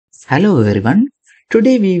Hello everyone.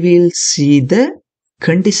 Today we will see the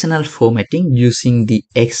conditional formatting using the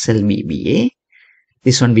Excel VBA.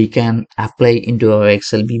 This one we can apply into our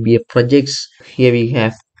Excel VBA projects. Here we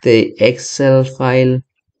have the Excel file.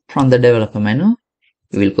 From the developer menu,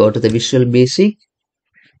 we will go to the Visual Basic.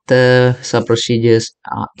 The sub procedures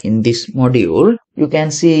are in this module. You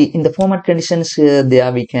can see in the format conditions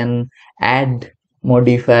there we can add,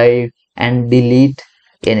 modify and delete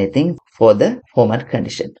anything for the format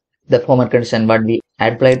condition. The format condition what we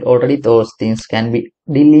applied already, those things can be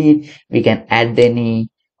delete. We can add any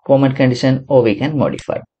format condition or we can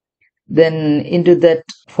modify. Then into that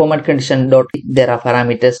format condition dot there are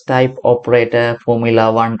parameters type, operator,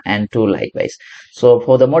 formula 1 and 2 likewise. So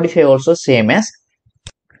for the modify also same as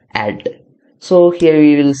add. So here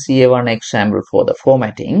we will see one example for the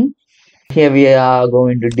formatting. Here we are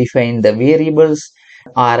going to define the variables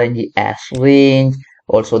RNG as range,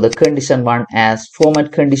 also the condition 1 as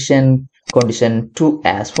format condition, condition 2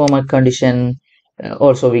 as format condition.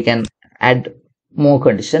 Also we can add more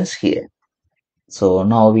conditions here. So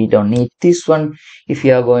now we don't need this one. If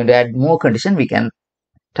you are going to add more condition, we can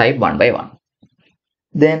type one by one.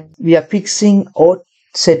 Then we are fixing or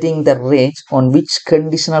setting the range on which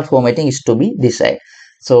conditional formatting is to be decided.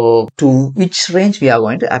 So to which range we are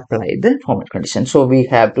going to apply the format condition. So we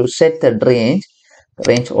have to set the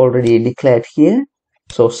range already declared here.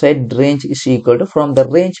 So set range is equal to from the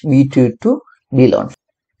range B2 to B11.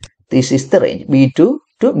 This is the range B2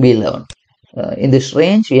 to B11. In this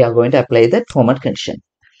range we are going to apply that format condition.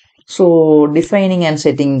 So defining and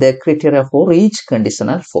setting the criteria for each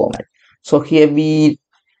conditional format. So here we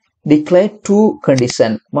declare two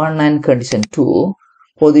condition 1 and condition 2.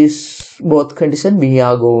 For this both condition we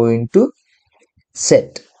are going to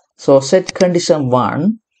set. So set condition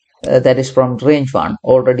 1 that is from range 1.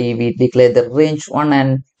 Already we declare the range 1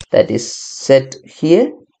 and that is set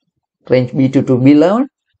here, range B2 to B11.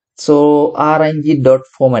 So RNG dot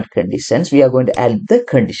format conditions, we are going to add the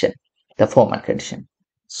condition, the format condition.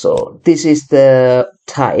 So this is the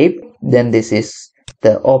type, then this is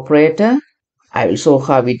the operator. I will show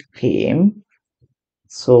how it came.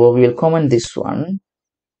 So we will comment this one.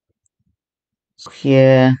 So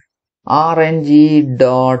here RNG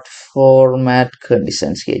dot format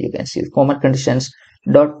conditions. Here you can see format conditions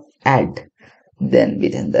dot add. Then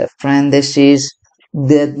within the parentheses,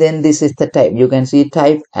 then this is the type. You can see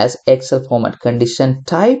type as Excel format condition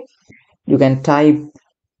type. You can type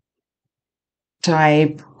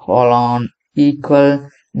colon equal.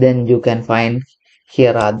 Then you can find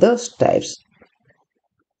here are those types.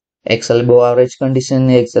 Excel above average condition,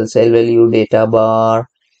 Excel cell value, data bar,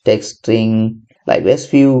 text string, likewise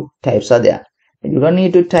few types are there. You don't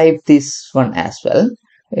need to type this one as well.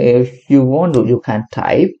 If you want to, you can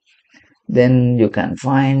type. Then you can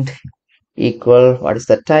find equal, what is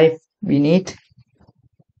the type we need?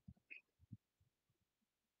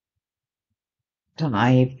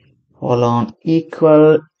 Type colon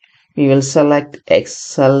equal. We will select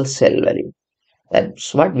Excel cell value.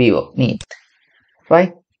 That's what we need,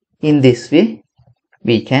 right? In this way,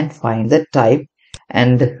 we can find the type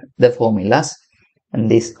and the formulas and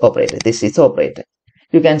this operator. This is operator.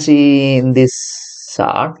 You can see in this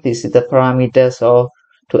chart, this is the parameters of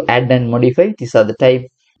to add and modify. These are the type.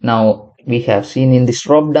 Now we have seen in this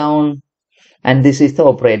drop down, and this is the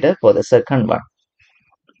operator for the second one.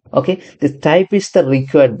 Okay, this type is the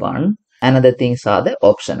required one. Another things are the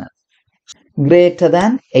optional. Greater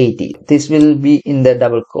than 80. This will be in the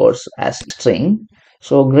double quotes as string.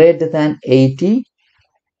 So greater than 80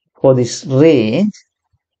 for this range,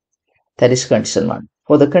 that is condition 1.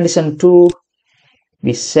 For the condition 2,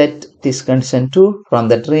 we set this condition 2 from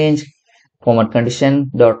that range, format condition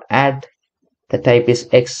dot add. The type is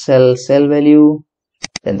Excel cell value.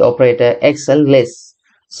 Then the operator Excel less.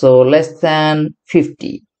 So less than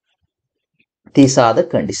 50. These are the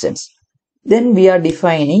conditions. Then we are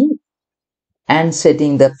defining and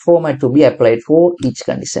setting the format to be applied for each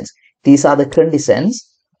conditions. These are the conditions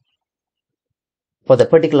for the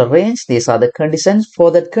particular range. These are the conditions. For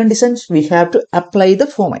that conditions, we have to apply the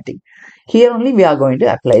formatting. Here only we are going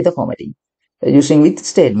to apply the formatting. Using with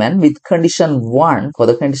statement with condition 1. For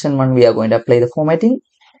the condition 1, we are going to apply the formatting.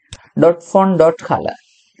 Dot font dot color.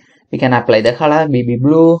 We can apply the color BB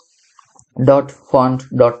blue. Dot font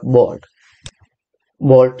dot bold.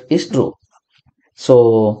 Bold is true.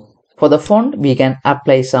 So for the font, we can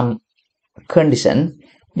apply some condition.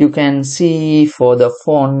 You can see for the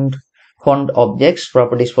font objects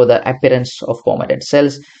properties for the appearance of formatted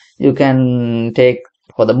cells. You can take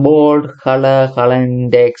for the bold, color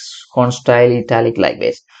index, font style, italic,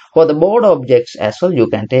 likewise. For the board objects as well, you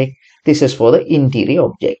can take this is for the interior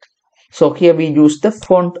object. So here we use the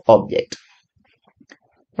font object,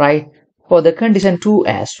 right? For the condition 2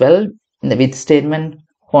 as well, in the with statement,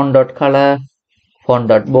 font.color,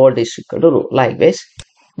 font.bold is equal to row. Likewise,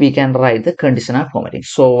 we can write the conditional formatting.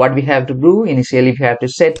 So what we have to do, initially we have to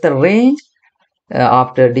set the range.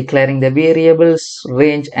 After declaring the variables,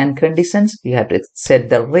 range and conditions, we have to set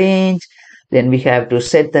the range. Then we have to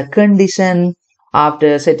set the condition.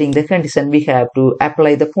 After setting the condition, we have to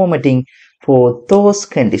apply the formatting for those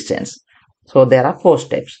conditions. So there are 4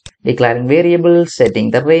 steps: declaring variables,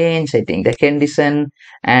 setting the range, setting the condition,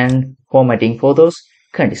 and formatting for those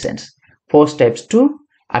conditions. 4 steps to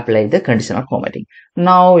apply the conditional formatting.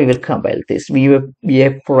 Now we will compile this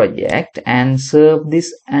VBA project and save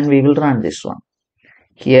this, and we will run this one.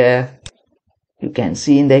 Here you can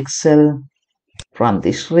see in the Excel from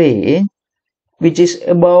this range, which is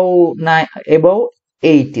above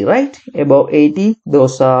 80, right? Above 80,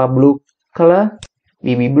 those are blue color,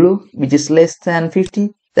 VB blue, which is less than 50,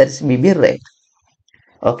 that is VB red.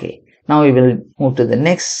 Okay, now we will move to the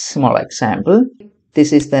next small example.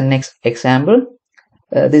 This is the next example.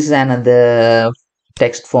 This is another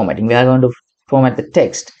text formatting. We are going to format the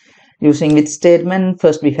text using with statement.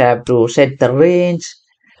 First we have to set the range.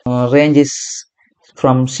 Range is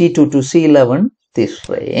from C2 to C11, this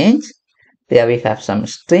range. There we have some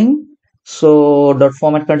string. So dot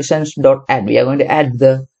format conditions dot add. We are going to add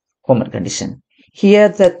the format condition. Here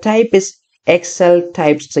the type is Excel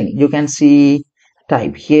type string. You can see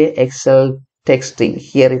type here, Excel text string.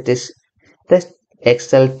 Here it is the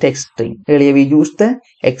Excel text string. Earlier we used the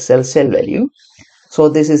Excel cell value. So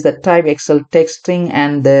this is the type Excel text string,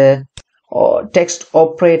 and the text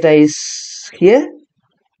operator is here.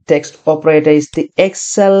 Text operator is the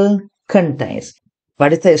Excel contains.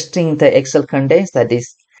 What is the string the Excel contains? That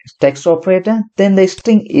is text operator. Then the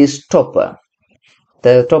string is topper.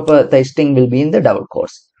 The string will be in the double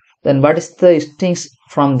quotes. Then what is the strings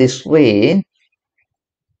from this range?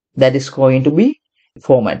 That is going to be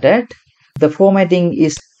formatted. The formatting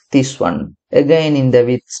is this one. Again in the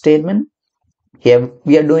with statement. Here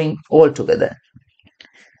we are doing all together.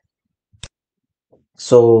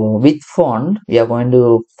 So with font, we are going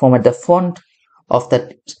to format the font of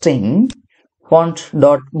that string.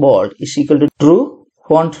 Font.bold is equal to true.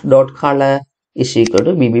 Font.color is equal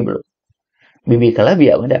to BB blue. BB color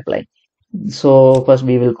we are going to apply. So first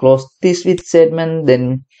we will close this with statement,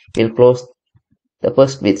 then we'll close the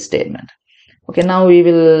first with statement. Okay, now we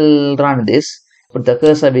will run this. Put the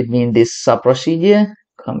cursor between this sub procedure,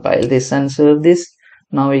 compile this and save this.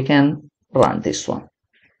 Now we can run this one.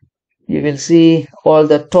 You will see all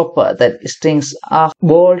the topper that strings are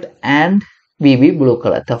bold and BB blue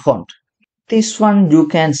color, the font. This one you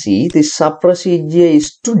can see this sub procedure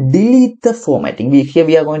is to delete the formatting. Here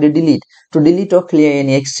we are going to delete or clear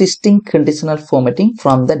any existing conditional formatting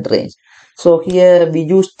from that range. So here we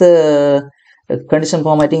use the condition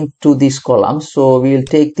formatting to this column. So we will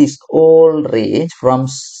take this all range from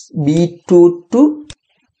B2 to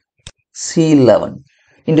C11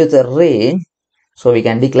 into the range. So we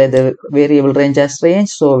can declare the variable range as range.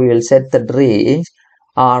 So we will set the range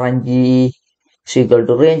RNG is equal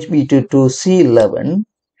to range B2 to C11,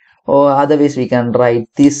 or otherwise we can write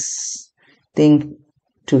this thing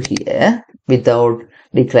to here without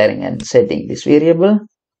declaring and setting this variable.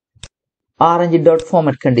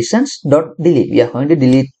 RNG.format conditions dot delete. We are going to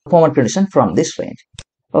delete format condition from this range.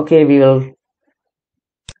 Okay, we will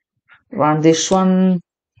run this one.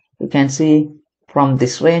 You can see from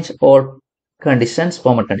this range all conditions,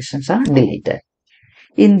 format conditions are deleted.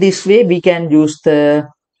 In this way we can use the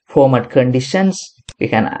format conditions. We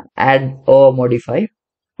can add or modify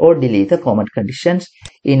or delete the format conditions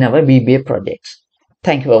in our VBA projects.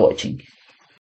 Thank you for watching.